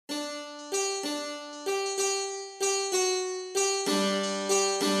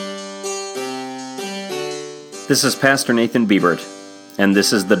This is Pastor Nathan Biebert, and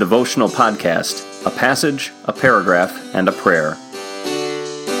this is the devotional podcast, A Passage, a Paragraph, and a Prayer.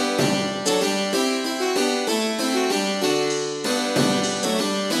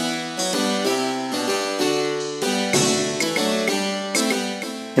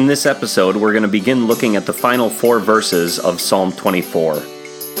 In this episode, we're going to begin looking at the final 4 verses of Psalm 24.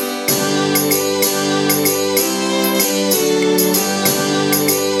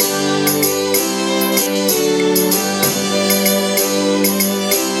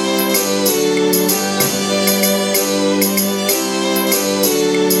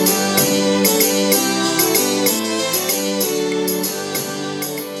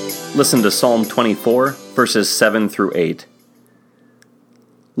 Listen to Psalm 24, verses 7 through 8.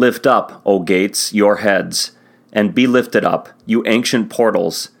 Lift up, O gates, your heads, and be lifted up, you ancient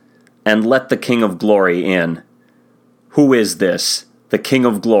portals, and let the King of glory in. Who is this, the King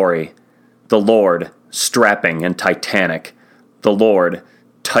of glory? The Lord, strapping and titanic, the Lord,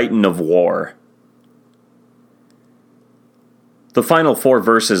 Titan of war. The final 4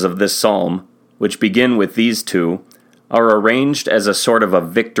 verses of this psalm, which begin with these two, are arranged as a sort of a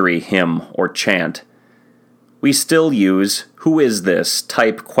victory hymn or chant. We still use "who is this"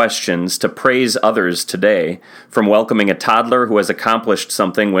 type questions to praise others today, from welcoming a toddler who has accomplished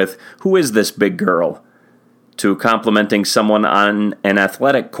something with "who is this big girl?" to complimenting someone on an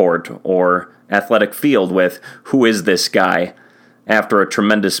athletic court or athletic field with "who is this guy?" after a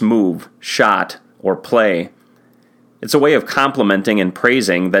tremendous move, shot, or play. It's a way of complimenting and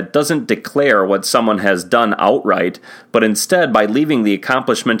praising that doesn't declare what someone has done outright, but instead, by leaving the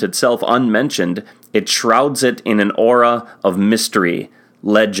accomplishment itself unmentioned, it shrouds it in an aura of mystery,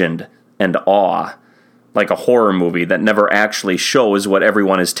 legend, and awe, like a horror movie that never actually shows what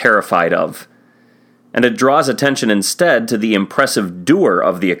everyone is terrified of. And it draws attention instead to the impressive doer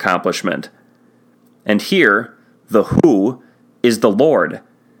of the accomplishment. And here, the who is the Lord.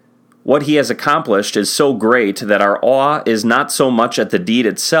 What he has accomplished is so great that our awe is not so much at the deed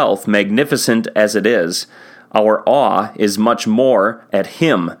itself, magnificent as it is. Our awe is much more at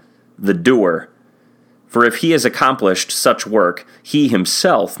him, the doer. For if he has accomplished such work, he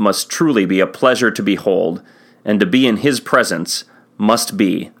himself must truly be a pleasure to behold, and to be in his presence must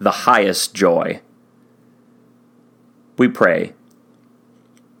be the highest joy. We pray.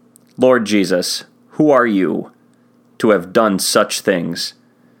 Lord Jesus, who are you to have done such things?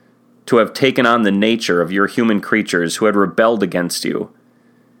 To have taken on the nature of your human creatures who had rebelled against you,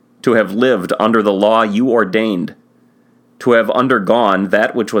 to have lived under the law you ordained, to have undergone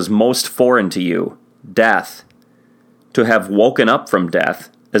that which was most foreign to you, death, to have woken up from death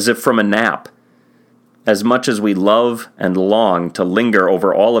as if from a nap. As much as we love and long to linger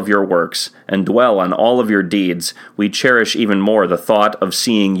over all of your works and dwell on all of your deeds, we cherish even more the thought of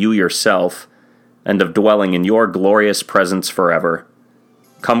seeing you yourself and of dwelling in your glorious presence forever.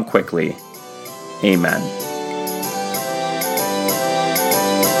 Come quickly. Amen.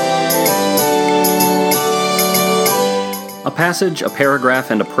 A Passage, a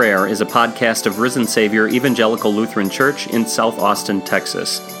Paragraph, and a Prayer is a podcast of Risen Savior Evangelical Lutheran Church in South Austin,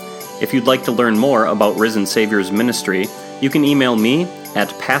 Texas. If you'd like to learn more about Risen Savior's ministry, you can email me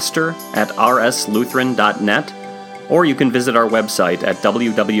at pastor@rslutheran.net, or you can visit our website at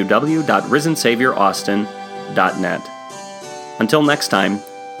www.risensaviораustin.net. Until next time,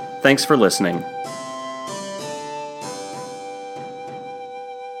 thanks for listening.